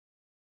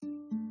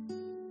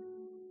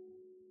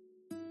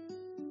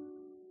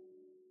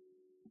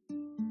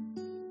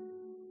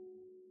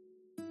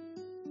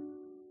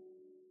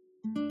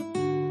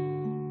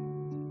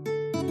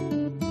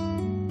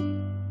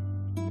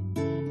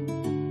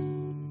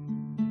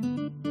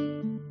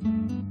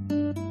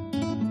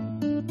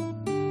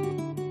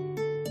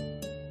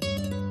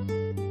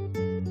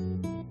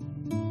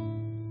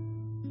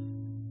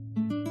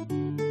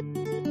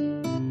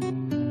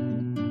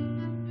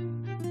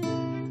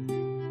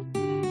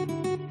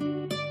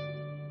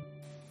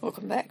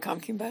Welcome back. I'm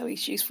Kim Bailey.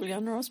 She's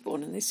Fulyana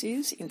Osborne, and this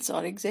is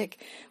Inside Exec.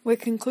 We're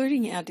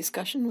concluding our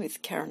discussion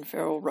with Karan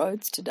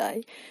Ferrell-Rhodes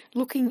today,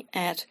 looking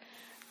at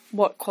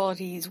what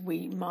qualities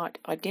we might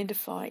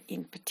identify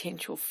in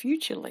potential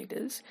future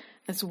leaders,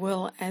 as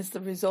well as the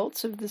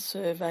results of the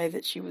survey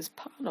that she was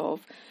part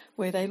of,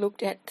 where they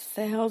looked at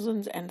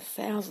thousands and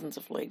thousands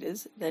of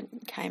leaders that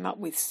came up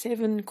with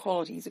 7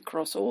 qualities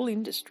across all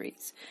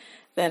industries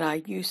that are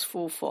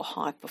useful for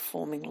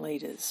high-performing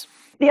leaders.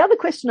 The other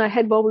question I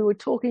had while we were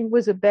talking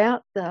was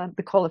about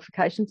the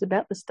qualifications,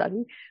 about the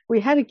study.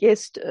 We had a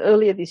guest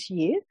earlier this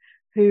year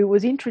who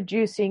was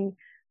introducing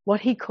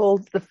what he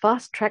called the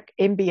fast-track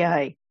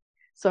MBA.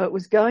 So it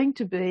was going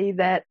to be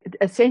that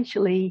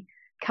essentially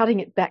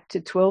cutting it back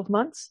to 12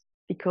 months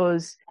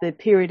because the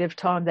period of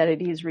time that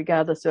it is,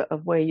 regardless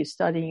of where you're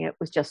studying it,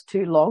 was just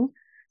too long,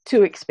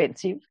 too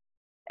expensive,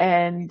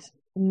 and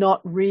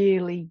not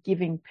really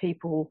giving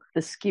people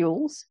the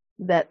skills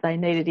that they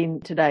needed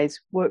in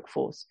today's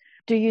workforce.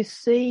 Do you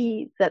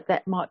see that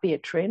that might be a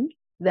trend,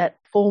 that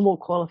formal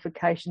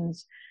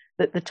qualifications,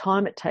 that the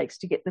time it takes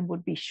to get them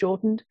would be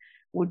shortened,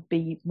 would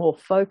be more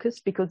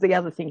focused? Because the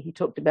other thing he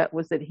talked about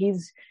was that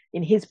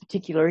in his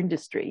particular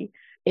industry,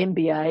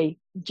 MBA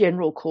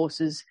general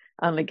courses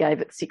only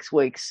gave it 6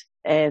 weeks.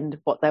 And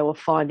what they were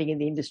finding in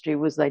the industry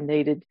was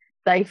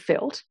they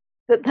felt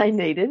that they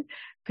needed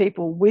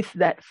people with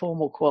that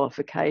formal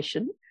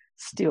qualification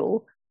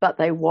still, but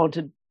they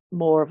wanted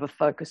more of a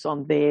focus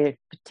on their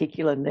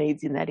particular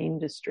needs in that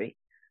industry.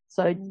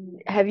 So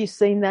have you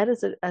seen that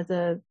as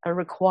a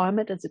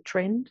requirement, as a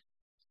trend?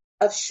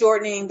 Of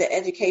shortening the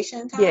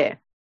education time? Yeah.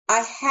 I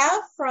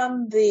have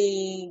from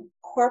the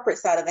corporate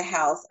side of the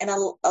house, and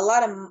a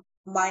lot of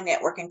my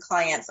networking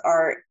clients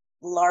are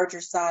larger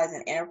size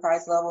and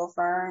enterprise level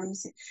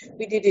firms.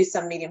 We do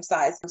some medium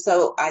size.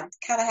 So I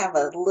kind of have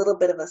a little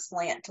bit of a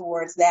slant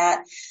towards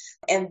that.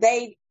 And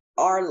they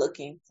are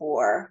looking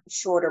for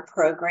shorter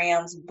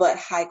programs, but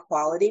high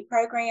quality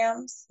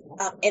programs.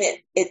 And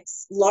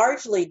it's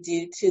largely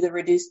due to the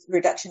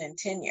reduction in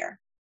tenure.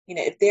 You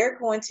know, if they're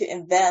going to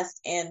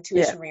invest in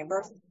tuition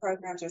reimbursement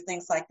programs or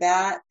things like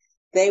that,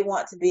 they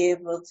want to be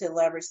able to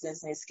leverage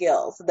those new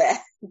skills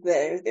that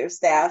their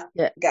staff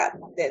that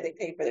they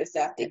pay for their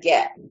staff to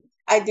get.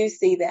 I do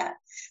see that.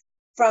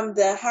 From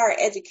the higher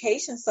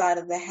education side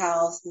of the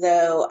house,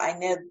 though, I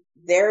know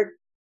they're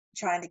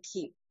trying to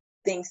keep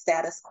things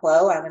status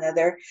quo. I have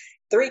another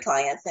 3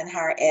 clients in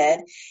higher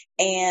ed,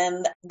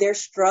 and they're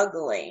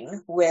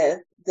struggling with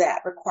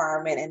that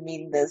requirement and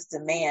meeting those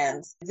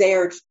demands.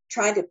 They're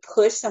trying to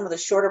push some of the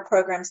shorter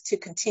programs to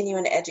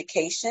continuing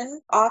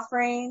education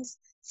offerings.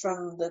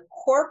 From the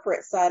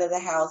corporate side of the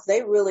house,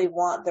 they really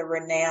want the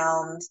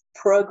renowned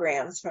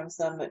programs from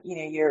some,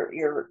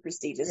 your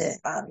prestigious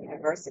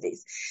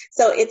universities.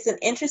 So it's an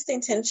interesting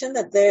tension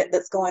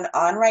that's going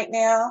on right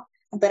now,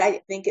 but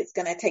I think it's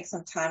going to take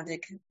some time to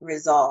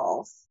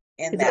resolve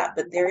that.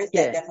 But there is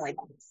that definitely.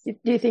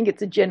 Do you think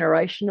it's a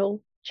generational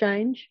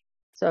change?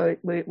 So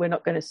we're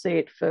not going to see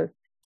it for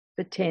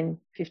 10,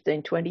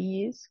 15, 20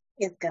 years?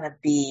 It's going to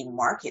be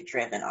market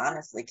driven,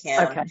 honestly,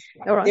 Kim. Okay.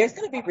 All right. There's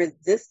going to be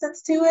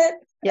resistance to it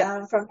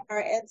from our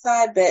ed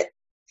side,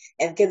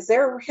 because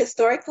they're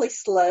historically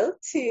slow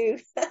to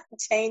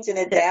change and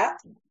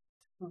adapt.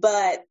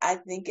 But I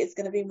think it's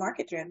going to be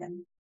market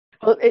driven.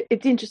 Well,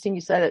 it's interesting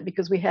you say that,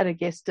 because we had a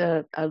guest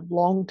a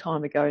long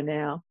time ago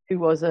now who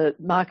was a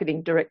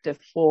marketing director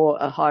for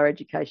a higher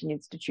education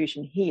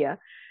institution here.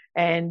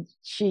 And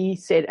she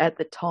said at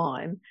the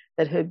time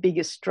that her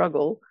biggest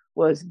struggle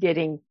was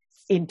getting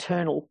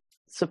internal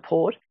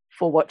support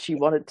for what she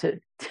wanted to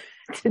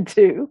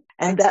do.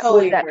 And I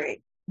totally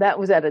agree. That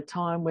was at a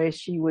time where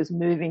she was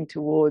moving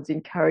towards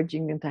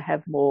encouraging them to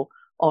have more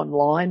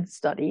online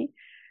study.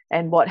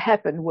 And what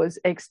happened was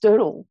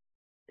external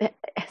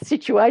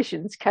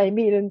situations came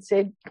in and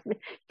said, you're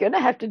going to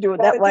have to do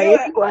it that way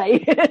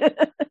anyway.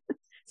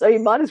 So you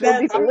might as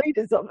well be the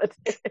leaders of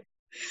it.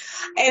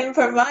 And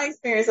from my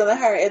experience on the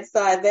higher ed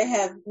side, they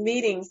have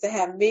meetings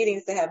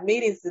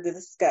to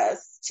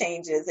discuss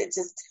changes. It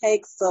just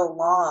takes so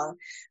long.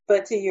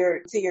 But to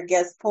your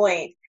guest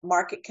point,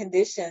 market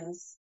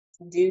conditions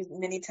do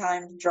many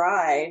times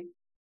drive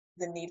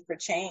the need for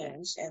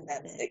change. And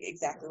that's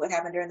exactly what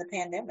happened during the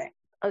pandemic.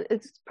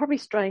 It's probably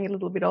straying a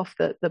little bit off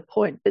the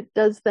point, but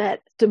does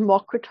that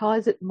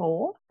democratize it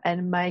more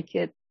and make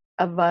it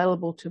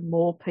available to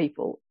more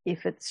people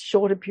if it's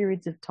shorter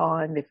periods of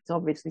time, if it's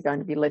obviously going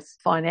to be less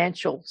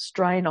financial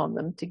strain on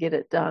them to get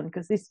it done?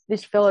 Because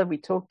this fellow we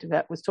talked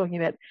about was talking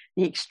about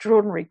the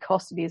extraordinary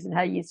cost it is and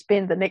how you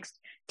spend the next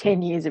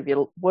 10 years of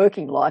your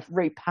working life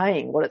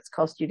repaying what it's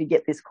cost you to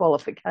get this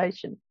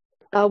qualification.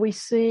 Are we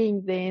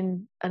seeing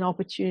then an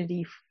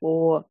opportunity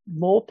for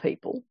more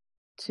people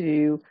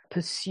to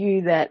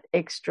pursue that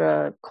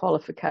extra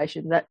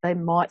qualification that they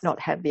might not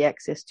have the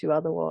access to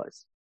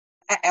otherwise?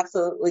 I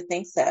absolutely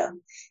think so.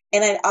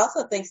 And I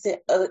also think that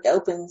it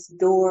opens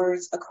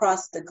doors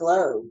across the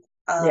globe,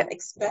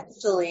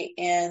 especially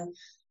in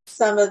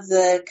some of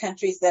the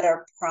countries that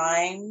are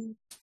prime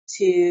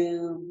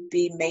to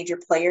be major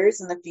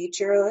players in the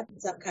future.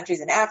 Some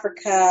countries in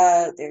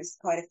Africa, there's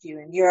quite a few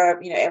in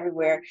Europe,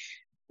 everywhere.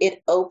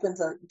 It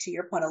opens, to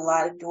your point, a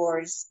lot of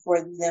doors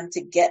for them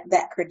to get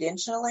that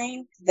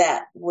credentialing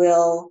that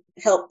will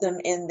help them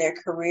in their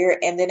career,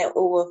 and then it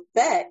will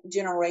affect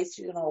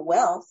generational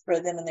wealth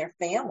for them and their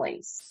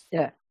families.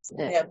 Yeah.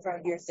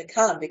 For years to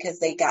come, because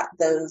they got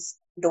those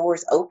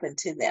doors open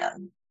to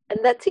them. And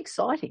that's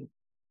exciting.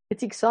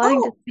 It's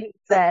exciting to think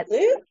that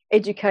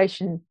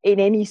education in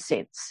any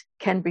sense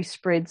can be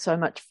spread so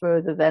much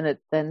further than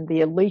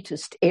the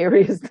elitist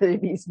areas that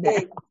it is now.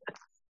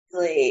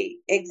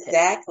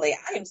 Exactly.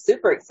 I am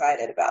super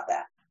excited about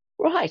that.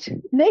 Right.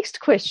 Next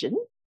question.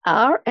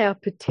 Are our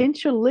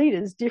potential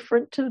leaders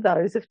different to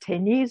those of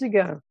 10 years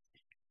ago?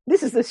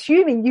 This is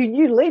assuming you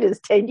knew leaders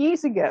 10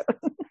 years ago.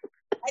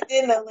 I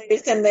did know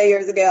leaders 10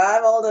 years ago.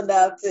 I'm old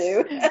enough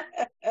to.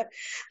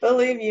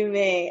 Believe you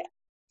me.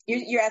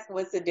 You're asking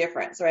what's the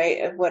difference,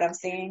 right, of what I'm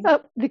seeing?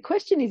 The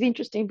question is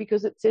interesting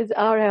because it says,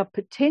 are our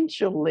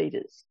potential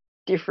leaders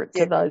different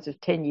to those of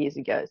 10 years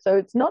ago? So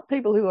it's not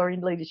people who are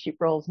in leadership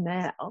roles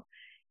now.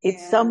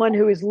 It's someone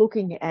who is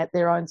looking at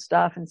their own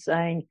staff and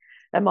saying,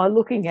 am I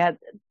looking at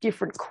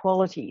different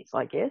qualities,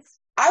 I guess?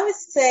 I would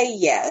say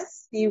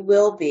yes, you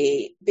will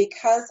be,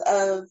 because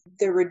of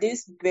the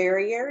reduced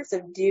barriers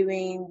of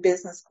doing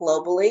business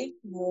globally.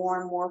 More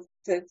and more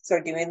folks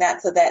are doing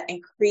that, so that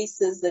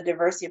increases the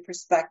diversity of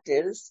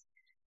perspectives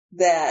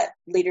that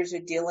leaders are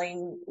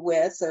dealing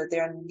with. So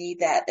they'll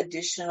need that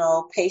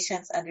additional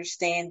patience,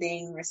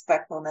 understanding,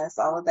 respectfulness,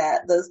 all of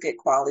that, those good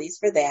qualities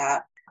for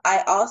that.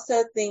 I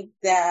also think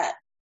that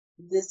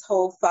this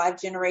whole 5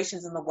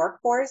 generations in the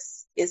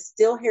workforce is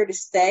still here to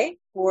stay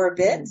for a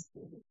bit.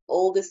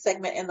 Oldest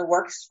segment in the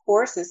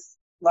workforce is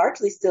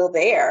largely still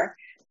there.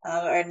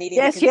 Or needing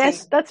to continue.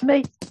 Yes, that's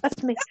me.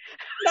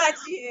 Not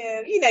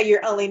you.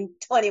 You're only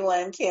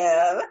 21,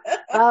 Kim.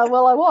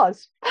 Well, I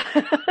was.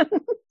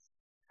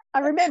 I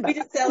remember. We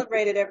just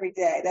celebrate it every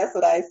day. That's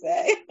what I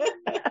say.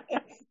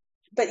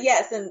 But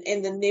yes,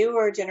 in the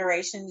newer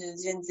generation,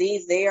 Gen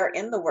Zs, they are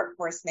in the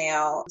workforce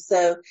now.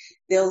 So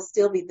there'll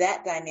still be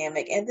that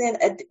dynamic. And then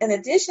in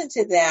addition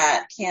to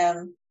that,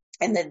 Kim,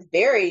 and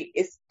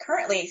it's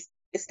currently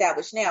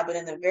established now, but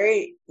in the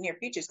very near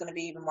future, it's going to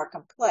be even more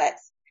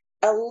complex.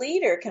 A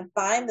leader can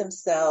find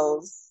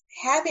themselves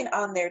having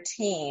on their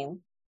team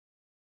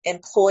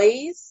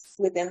employees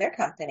within their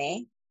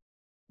company,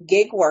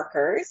 gig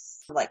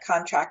workers, like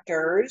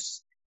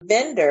contractors,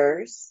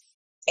 vendors,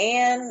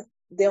 and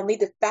they'll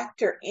need to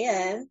factor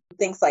in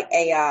things like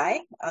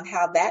AI on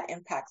how that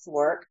impacts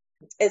work,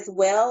 as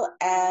well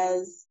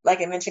as,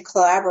 like I mentioned,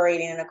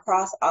 collaborating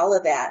across all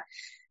of that.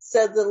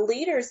 So the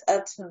leaders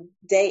of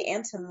today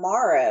and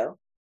tomorrow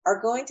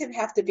are going to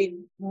have to be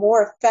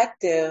more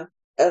effective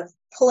of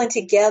pulling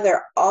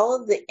together all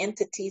of the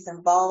entities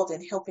involved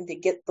in helping to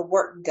get the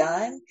work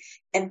done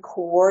and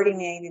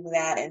coordinating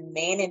that and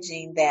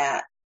managing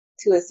that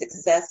to a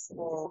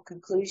successful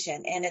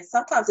conclusion. And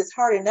sometimes it's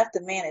hard enough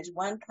to manage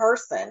one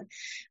person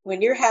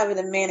when you're having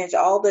to manage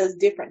all those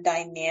different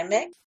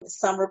dynamics.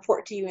 Some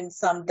report to you and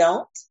some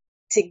don't,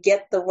 to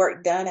get the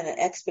work done in an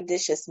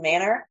expeditious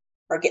manner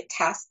or get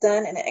tasks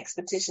done in an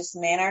expeditious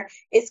manner.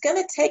 It's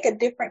going to take a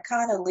different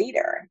kind of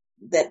leader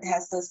that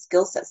has those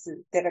skill sets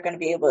that are going to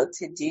be able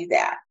to do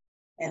that.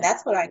 And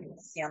that's what I can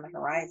see on the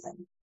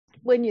horizon.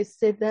 When you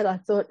said that, I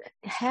thought,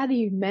 how do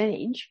you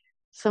manage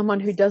someone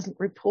who doesn't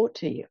report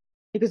to you?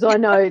 Because I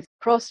know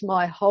across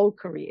my whole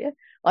career,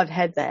 I've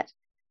had that.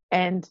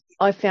 And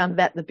I found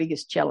that the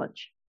biggest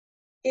challenge.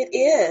 It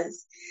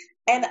is.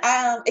 And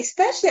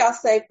especially I'll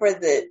say for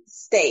the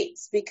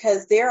states,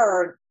 because there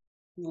are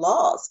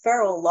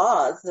federal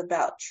laws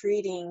about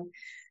treating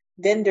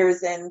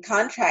vendors and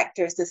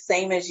contractors the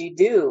same as you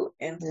do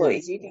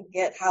employees. You can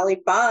get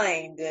highly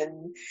fined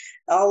and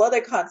all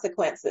other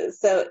consequences.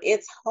 So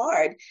it's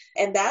hard.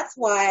 And that's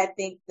why I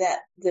think that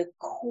the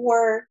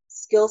core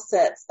skill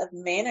sets of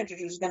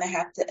managers are going to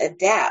have to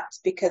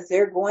adapt, because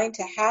they're going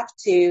to have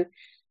to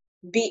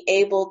be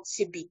able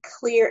to be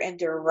clear and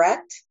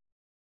direct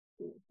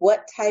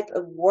what type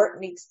of work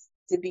needs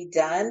to be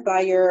done by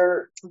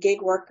your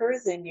gig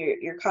workers and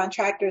your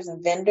contractors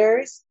and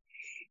vendors,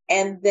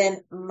 and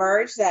then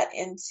merge that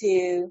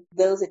into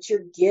those that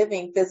you're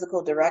giving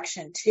physical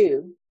direction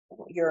to,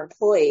 your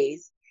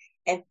employees,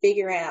 and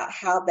figuring out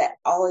how that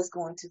all is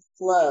going to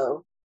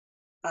flow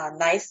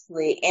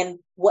nicely, and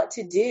what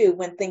to do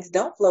when things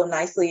don't flow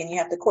nicely and you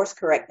have to course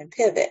correct and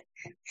pivot.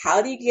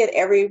 How do you get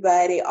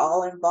everybody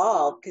all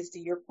involved? Because to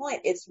your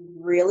point, it's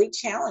really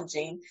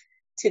challenging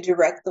to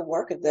direct the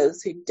work of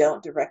those who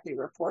don't directly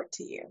report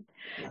to you.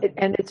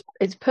 And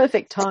it's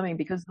perfect timing,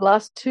 because the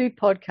last 2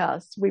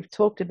 podcasts we've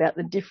talked about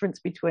the difference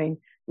between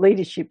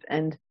leadership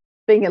and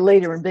being a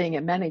leader and being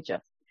a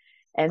manager.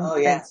 And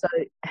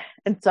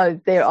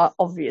so there are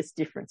obvious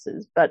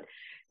differences. But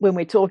when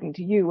we're talking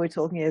to you, we're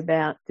talking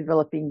about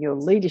developing your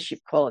leadership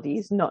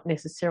qualities, not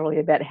necessarily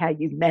about how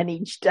you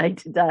manage day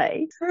to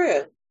day.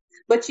 True.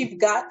 But you've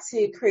got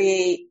to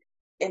create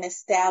and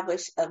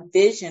establish a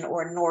vision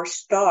or North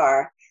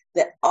Star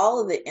that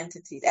all of the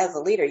entities, as a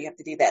leader, you have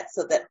to do that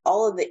so that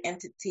all of the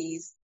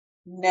entities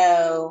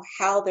know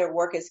how their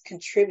work is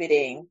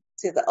contributing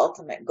to the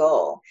ultimate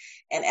goal.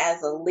 And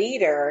as a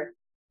leader,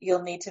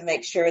 you'll need to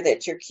make sure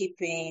that you're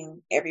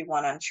keeping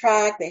everyone on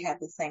track. They have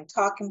the same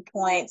talking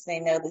points. They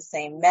know the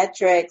same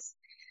metrics.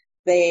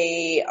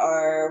 They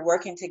are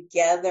working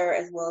together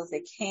as well as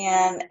they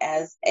can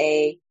as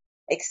a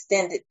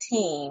extended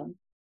team.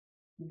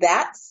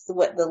 That's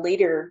what the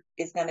leader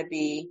is going to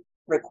be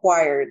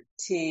required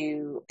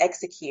to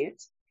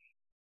execute.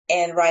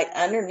 And right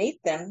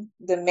underneath them,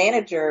 the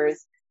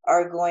managers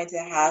are going to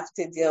have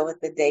to deal with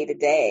the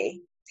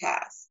day-to-day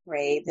tasks,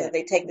 right? So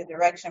they take the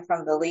direction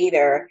from the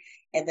leader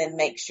and then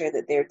make sure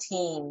that their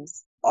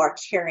teams are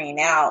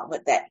carrying out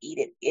what that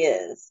edict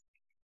is.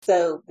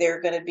 So there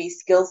are going to be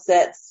skill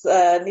sets,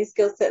 new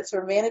skill sets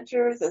for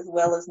managers as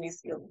well as new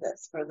skill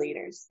sets for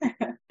leaders.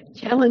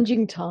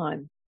 Challenging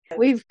time.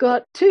 We've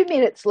got 2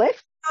 minutes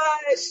left.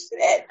 Gosh,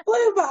 it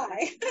flew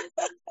by.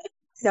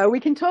 No, we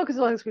can talk as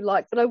long as we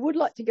like, but I would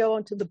like to go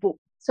on to the book.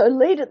 So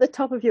Lead at the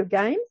Top of Your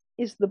Game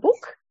is the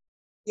book.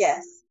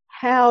 Yes.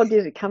 How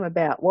did it come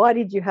about? Why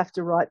did you have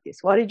to write this?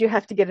 Why did you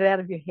have to get it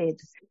out of your head?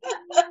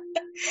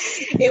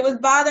 It was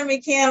bothering me,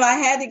 Kim. I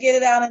had to get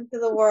it out into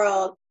the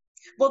world.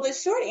 Well, the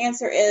short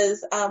answer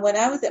is when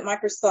I was at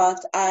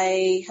Microsoft,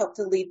 I helped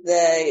to lead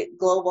the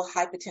Global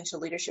High Potential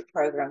Leadership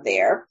Program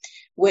there,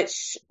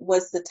 which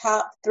was the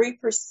top 3%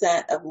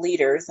 of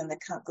leaders in the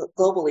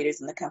global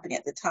leaders in the company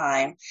at the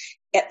time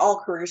at all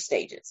career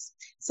stages.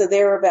 So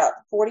there were about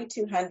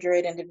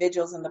 4,200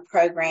 individuals in the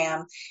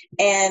program.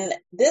 And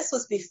this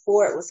was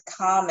before it was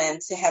common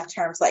to have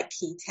terms like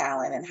key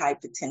talent and high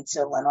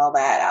potential and all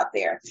that out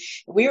there.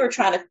 We were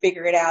trying to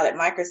figure it out at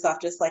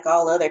Microsoft, just like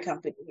all other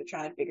companies were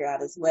trying to figure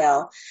out as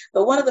well.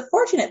 But one of the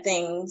fortunate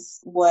things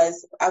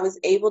was I was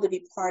able to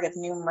be part of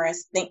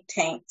numerous think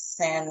tanks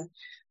and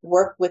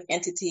work with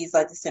entities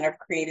like the Center of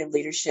Creative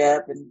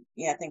Leadership and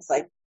things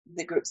like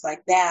the groups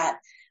like that,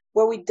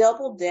 where we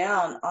doubled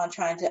down on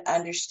trying to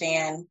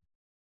understand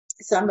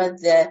some of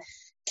the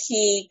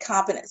key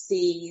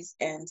competencies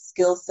and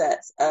skill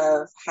sets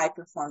of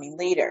high-performing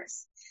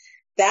leaders.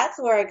 That's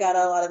where I got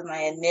a lot of my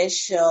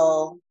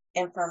initial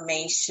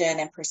information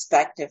and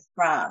perspective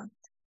from.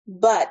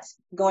 But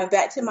going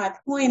back to my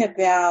point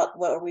about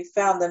what we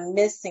found the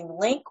missing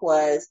link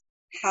was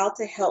how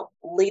to help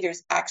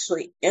leaders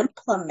actually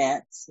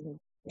implement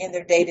in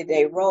their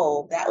day-to-day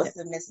role. That was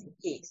the missing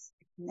piece.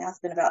 Now it's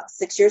been about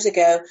 6 years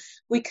ago.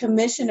 We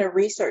commissioned a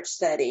research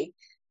study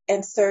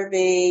and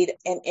surveyed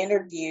and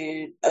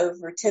interviewed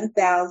over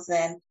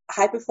 10,000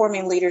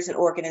 high-performing leaders and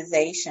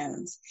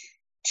organizations,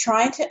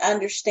 trying to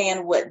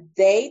understand what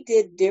they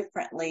did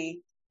differently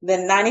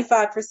than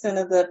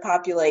 95% of the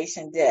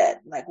population did.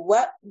 Like,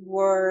 what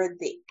were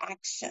the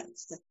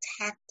actions, the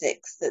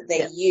tactics that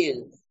they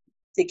used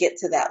to get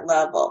to that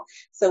level?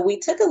 So we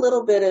took a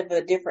little bit of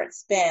a different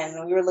spin,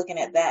 and we were looking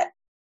at that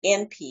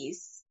end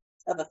piece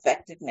of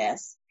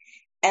effectiveness.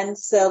 And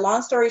so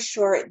long story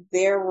short,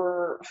 there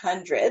were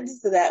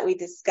hundreds that we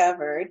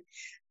discovered,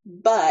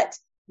 but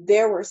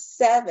there were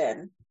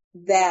 7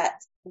 that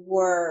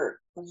were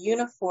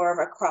uniform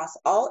across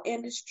all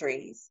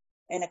industries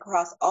and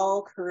across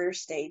all career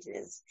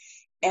stages,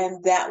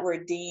 and that were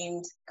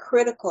deemed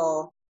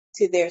critical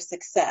to their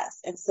success.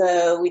 And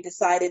so we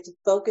decided to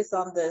focus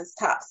on those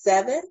top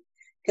 7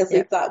 because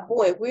we thought,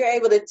 boy, if we're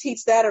able to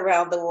teach that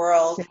around the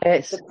world,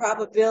 the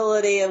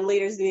probability of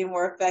leaders being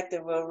more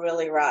effective will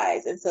really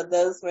rise. And so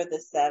those were the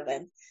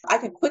 7. I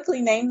can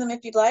quickly name them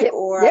if you'd like,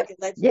 or I can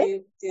let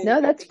you do it.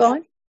 No, that's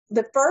fine.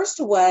 The first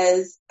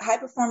was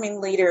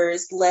high-performing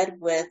leaders led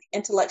with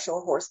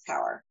intellectual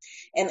horsepower.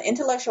 And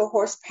intellectual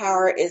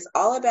horsepower is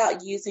all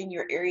about using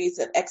your areas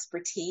of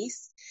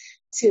expertise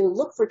to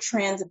look for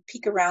trends and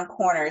peek around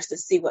corners to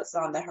see what's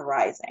on the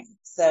horizon.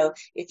 So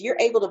if you're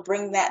able to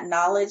bring that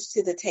knowledge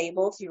to the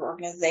table, to your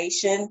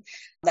organization,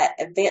 that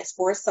advanced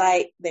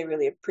foresight, they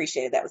really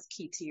appreciate it. That was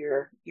key to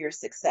your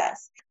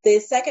success. The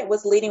second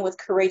was leading with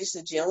courageous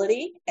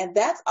agility. And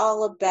that's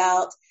all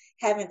about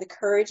having the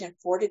courage and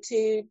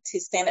fortitude to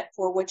stand up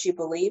for what you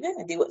believe in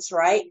and do what's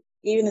right,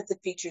 even if the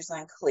future's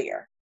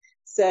unclear.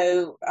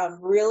 So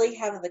really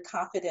having the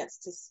confidence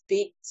to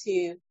speak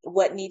to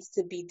what needs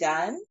to be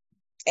done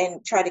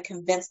and try to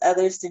convince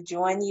others to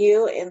join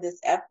you in this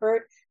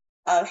effort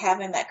of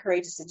having that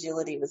courageous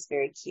agility was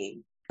very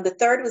key. The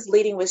third was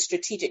leading with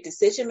strategic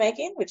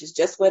decision-making, which is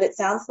just what it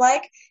sounds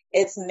like.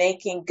 It's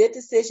making good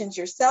decisions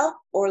yourself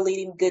or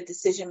leading good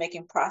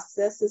decision-making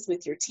processes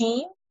with your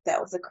team.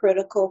 That was a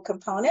critical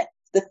component.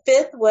 The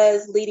fifth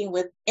was leading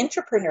with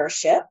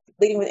entrepreneurship.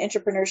 Leading with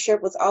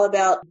entrepreneurship was all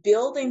about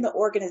building the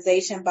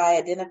organization by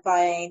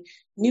identifying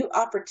new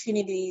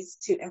opportunities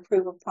to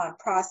improve upon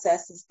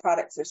processes,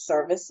 products, or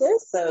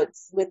services. So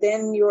it's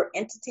within your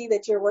entity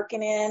that you're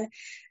working in,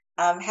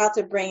 how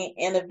to bring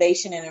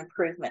innovation and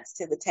improvements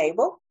to the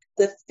table.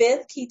 The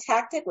fifth key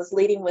tactic was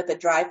leading with a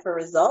drive for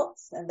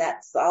results, and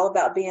that's all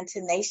about being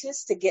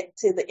tenacious to get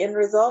to the end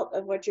result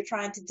of what you're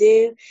trying to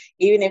do,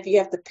 even if you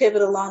have to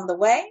pivot along the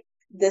way.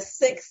 The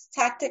sixth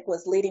tactic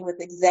was leading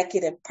with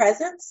executive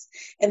presence.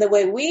 And the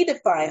way we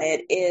define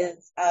it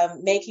is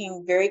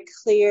making very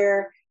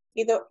clear,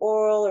 either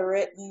oral or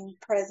written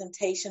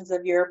presentations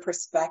of your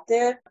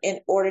perspective in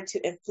order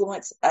to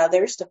influence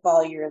others to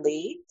follow your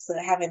lead. So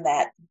having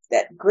that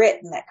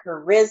grit and that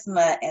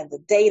charisma and the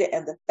data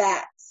and the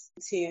facts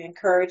to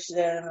encourage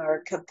them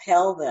or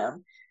compel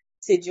them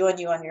to join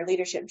you on your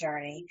leadership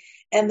journey.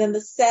 And then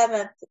the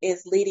seventh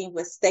is leading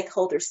with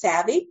stakeholder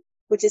savvy,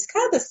 which is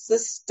kind of the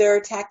sister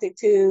tactic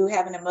to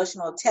having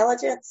emotional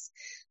intelligence,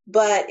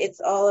 but it's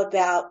all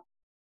about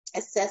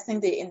assessing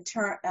the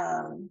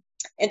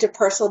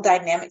interpersonal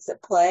dynamics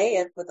at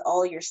play with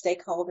all your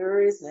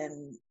stakeholders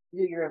and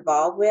who you're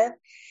involved with,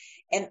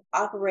 and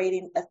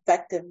operating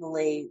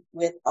effectively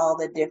with all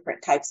the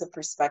different types of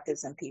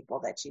perspectives and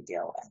people that you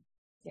deal with.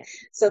 Yeah.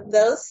 So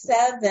those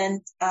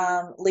seven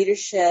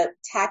leadership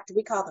tactics,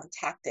 we call them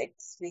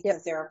tactics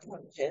because they're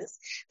approaches.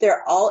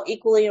 They're all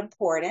equally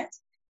important,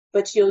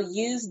 but you'll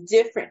use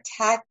different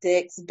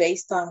tactics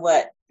based on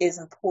what is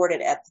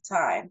important at the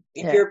time.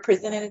 If you're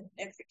presenting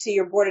to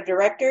your board of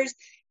directors,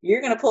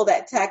 you're going to pull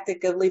that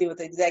tactic of leading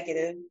with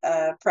executive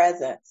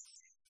presence.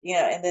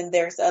 And then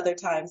there's other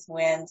times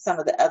when some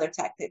of the other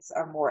tactics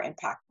are more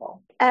impactful.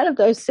 Out of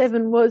those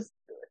seven,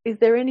 is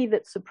there any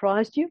that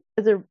surprised you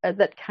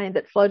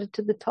that floated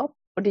to the top?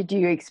 Or did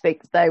you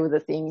expect they were the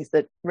things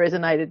that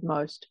resonated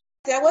most?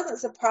 I wasn't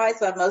surprised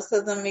by most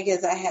of them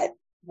because I had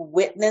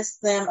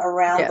witnessed them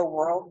around the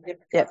world,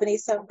 different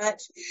companies so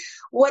much.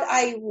 What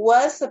I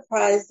was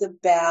surprised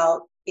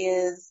about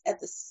is at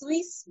the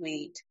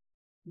C-suite,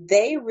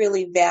 they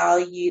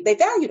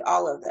valued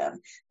all of them,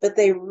 but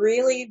they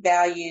really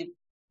valued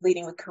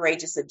leading with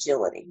courageous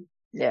agility.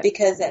 Yeah.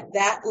 Because at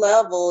that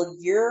level,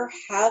 you're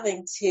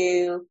having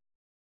to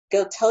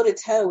go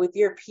toe-to-toe with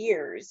your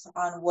peers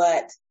on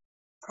what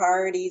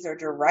priorities or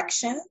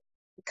direction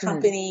the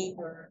company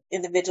or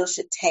individual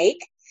should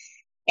take.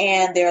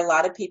 And there are a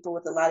lot of people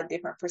with a lot of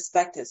different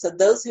perspectives. So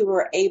those who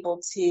were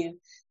able to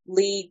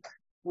lead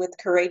with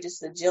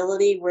courageous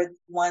agility were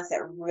ones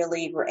that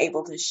really were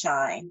able to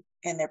shine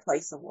in their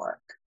place of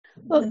work.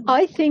 Well,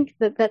 I think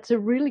that's a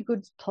really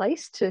good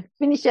place to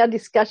finish our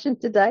discussion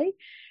today.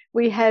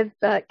 We have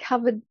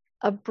covered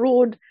a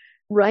broad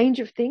range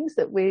of things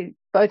that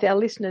both our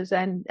listeners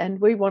and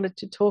we wanted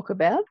to talk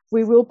about.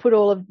 We will put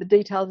all of the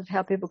details of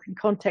how people can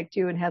contact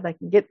you and how they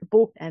can get the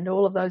book and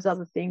all of those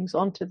other things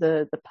onto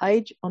the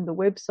page on the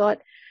website.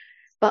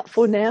 But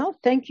for now,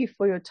 thank you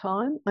for your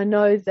time. I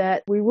know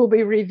that we will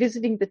be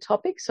revisiting the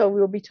topic, so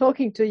we'll be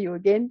talking to you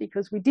again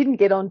because we didn't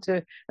get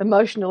onto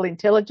emotional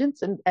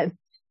intelligence and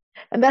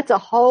that's a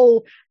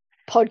whole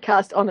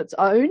podcast on its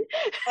own.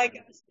 My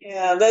gosh,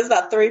 yeah, there's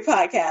about 3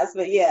 podcasts,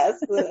 but yes,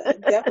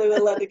 definitely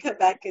would love to come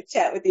back and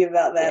chat with you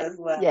about that as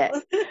well. Yeah.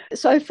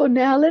 So for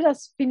now, let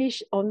us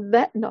finish on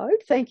that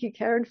note. Thank you,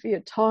 Karen, for your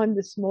time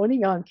this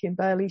morning. I'm Kim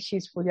Bailey.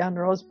 She's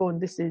Fulyana Osborne.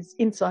 This is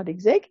Inside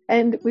Exec,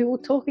 and we will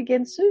talk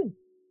again soon.